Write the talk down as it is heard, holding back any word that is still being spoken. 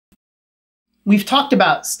We've talked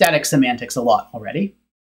about static semantics a lot already.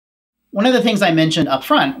 One of the things I mentioned up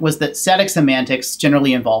front was that static semantics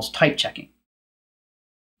generally involves type checking.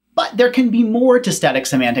 But there can be more to static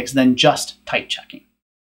semantics than just type checking.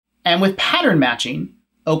 And with pattern matching,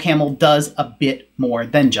 OCaml does a bit more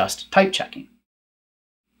than just type checking.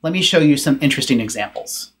 Let me show you some interesting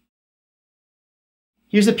examples.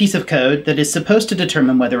 Here's a piece of code that is supposed to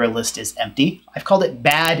determine whether a list is empty. I've called it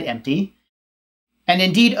bad empty. And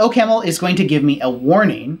indeed, OCaml is going to give me a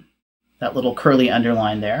warning, that little curly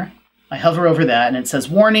underline there. I hover over that and it says,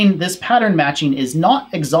 warning, this pattern matching is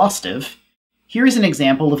not exhaustive. Here is an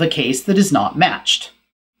example of a case that is not matched.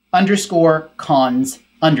 Underscore cons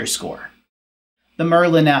underscore. The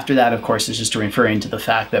Merlin after that, of course, is just referring to the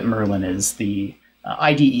fact that Merlin is the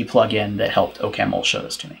IDE plugin that helped OCaml show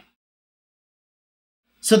this to me.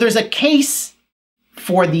 So there's a case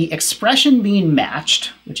for the expression being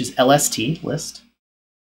matched, which is LST, list,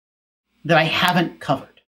 that I haven't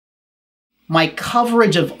covered. My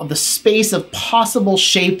coverage of the space of possible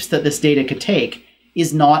shapes that this data could take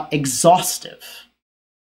is not exhaustive.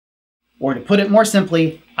 Or to put it more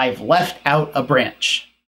simply, I've left out a branch.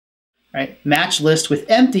 Right? Match list with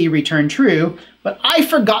empty, return true, but I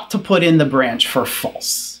forgot to put in the branch for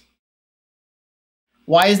false.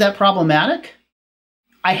 Why is that problematic?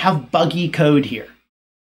 I have buggy code here.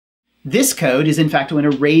 This code is in fact going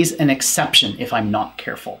to raise an exception if I'm not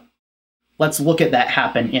careful. Let's look at that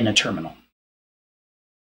happen in a terminal.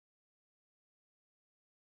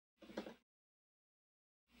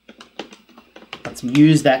 Let's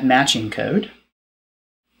use that matching code.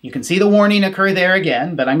 You can see the warning occur there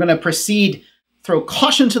again, but I'm going to proceed, throw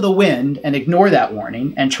caution to the wind and ignore that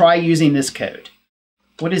warning and try using this code.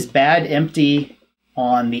 What is bad empty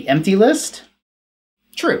on the empty list?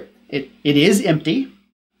 True, it is empty,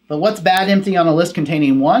 but what's bad empty on a list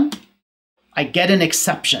containing 1? I get an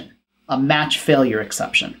exception, a match failure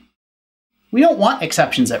exception. We don't want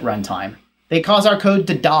exceptions at runtime. They cause our code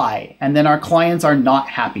to die, and then our clients are not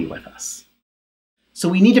happy with us. So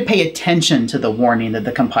we need to pay attention to the warning that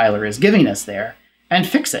the compiler is giving us there and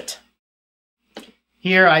fix it.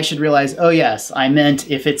 Here I should realize, oh yes, I meant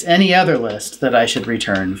if it's any other list that I should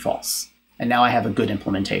return false. And now I have a good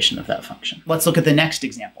implementation of that function. Let's look at the next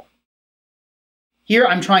example. Here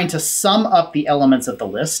I'm trying to sum up the elements of the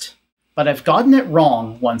list, but I've gotten it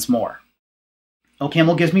wrong once more.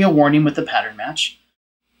 OCaml gives me a warning with the pattern match.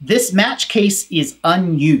 This match case is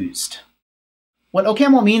unused. What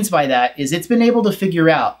OCaml means by that is it's been able to figure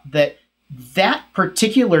out that that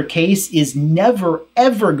particular case is never,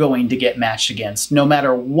 ever going to get matched against, no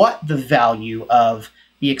matter what the value of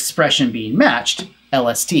the expression being matched,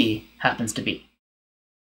 LST, happens to be.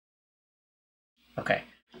 Okay,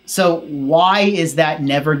 so why is that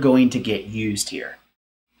never going to get used here?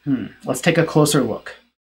 Let's take a closer look.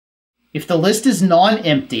 If the list is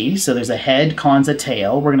non-empty, so there's a head, cons, a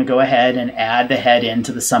tail, we're going to go ahead and add the head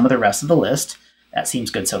into the sum of the rest of the list. That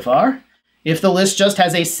seems good so far. If the list just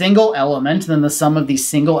has a single element, then the sum of the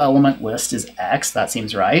single element list is X. That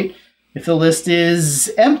seems right. If the list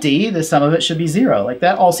is empty, the sum of it should be 0. Like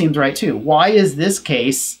that all seems right too. Why is this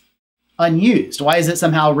case unused? Why is it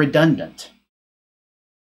somehow redundant?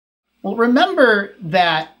 Well, remember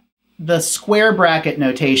that the square bracket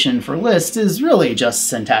notation for list is really just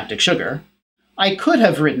syntactic sugar. I could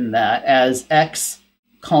have written that as X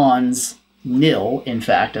cons nil, in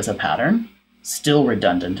fact, as a pattern. Still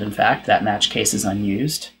redundant, in fact, that match case is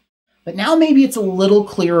unused. But now maybe it's a little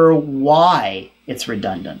clearer why it's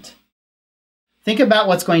redundant. Think about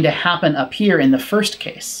what's going to happen up here in the first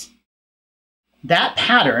case. That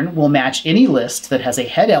pattern will match any list that has a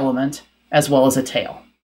head element as well as a tail.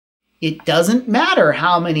 It doesn't matter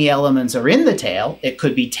how many elements are in the tail. It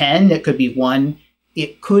could be 10, it could be 1,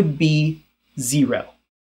 it could be 0.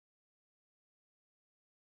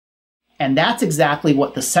 And that's exactly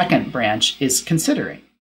what the second branch is considering.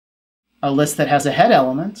 A list that has a head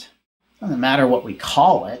element, doesn't matter what we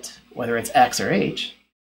call it, whether it's X or H,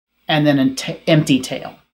 and then an empty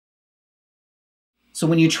tail. So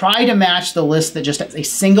when you try to match the list that just has a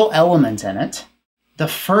single element in it, the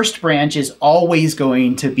first branch is always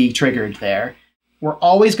going to be triggered there. We're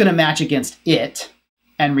always going to match against it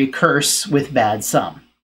and recurse with bad sum.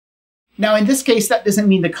 Now in this case, that doesn't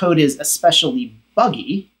mean the code is especially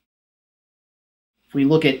buggy. If we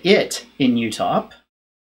look at it in UTOP,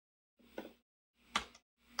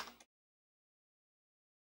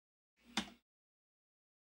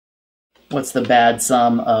 what's the bad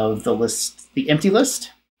sum of the list, the empty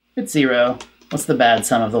list? It's 0. What's the bad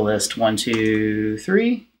sum of the list? 1, 2,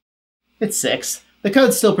 3. It's 6. The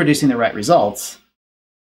code's still producing the right results,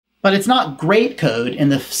 but it's not great code in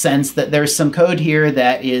the sense that there's some code here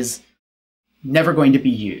that is never going to be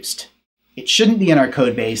used. It shouldn't be in our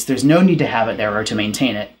code base. There's no need to have it there or to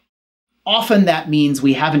maintain it. Often that means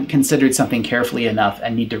we haven't considered something carefully enough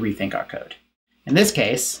and need to rethink our code. In this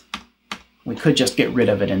case, we could just get rid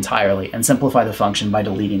of it entirely and simplify the function by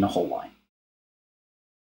deleting the whole line.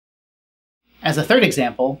 As a third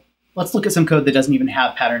example, let's look at some code that doesn't even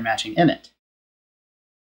have pattern matching in it.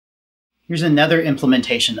 Here's another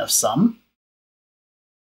implementation of sum.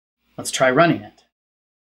 Let's try running it.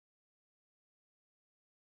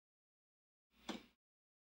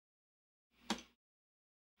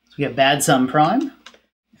 So we have bad sum prime.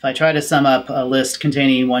 If I try to sum up a list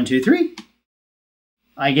containing 1, 2, 3,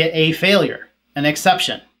 I get a failure, an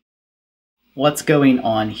exception. What's going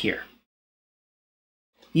on here?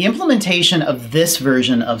 The implementation of this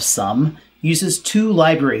version of sum uses two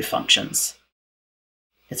library functions.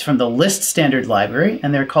 It's from the list standard library,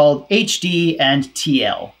 and they're called HD and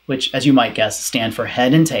TL, which, as you might guess, stand for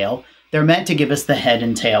head and tail. They're meant to give us the head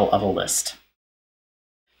and tail of a list.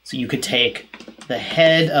 So you could take the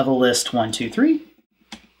head of a list 1, 2, 3,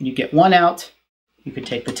 and you get 1 out. You could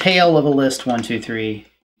take the tail of a list 1, 2, 3,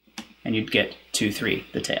 and you'd get 2, 3,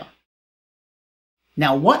 the tail.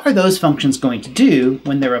 Now, what are those functions going to do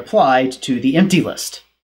when they're applied to the empty list?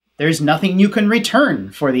 There's nothing you can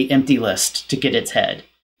return for the empty list to get its head.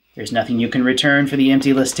 There's nothing you can return for the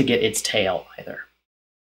empty list to get its tail either.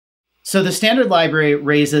 So the standard library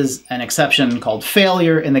raises an exception called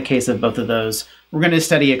failure in the case of both of those. We're going to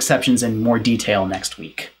study exceptions in more detail next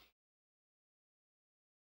week.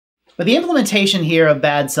 But the implementation here of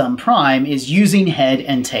bad sum prime is using head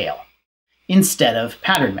and tail instead of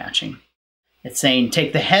pattern matching. It's saying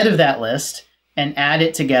take the head of that list and add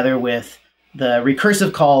it together with the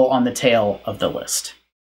recursive call on the tail of the list.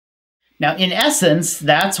 Now, in essence,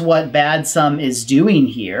 that's what bad sum is doing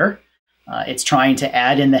here. It's trying to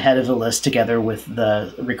add in the head of the list together with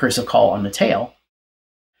the recursive call on the tail.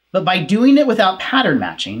 But by doing it without pattern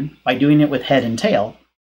matching, by doing it with head and tail,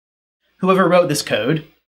 whoever wrote this code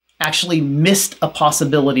actually missed a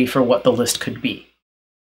possibility for what the list could be.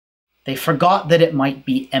 They forgot that it might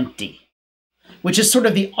be empty, which is sort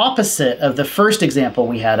of the opposite of the first example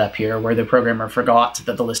we had up here, where the programmer forgot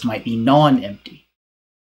that the list might be non-empty.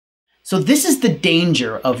 So this is the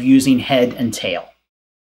danger of using head and tail.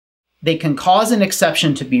 They can cause an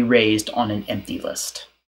exception to be raised on an empty list.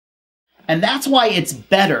 And that's why it's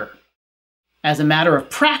better, as a matter of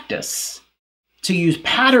practice, to use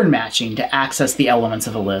pattern matching to access the elements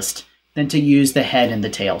of a list than to use the head and the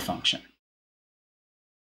tail function.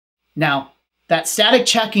 Now, that static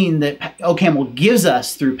checking that OCaml gives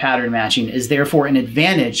us through pattern matching is therefore an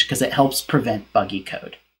advantage because it helps prevent buggy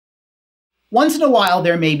code. Once in a while,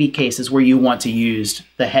 there may be cases where you want to use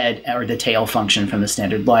the head or the tail function from the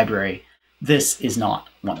standard library. This is not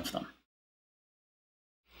one of them.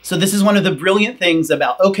 So this is one of the brilliant things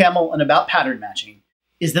about OCaml and about pattern matching,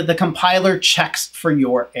 is that the compiler checks for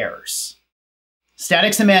your errors.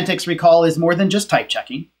 Static semantics, recall, is more than just type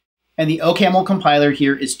checking. And the OCaml compiler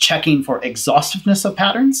here is checking for exhaustiveness of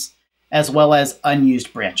patterns, as well as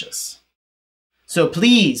unused branches. So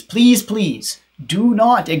please, please, please, do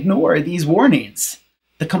not ignore these warnings.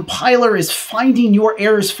 The compiler is finding your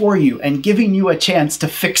errors for you and giving you a chance to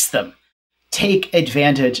fix them. Take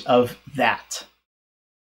advantage of that.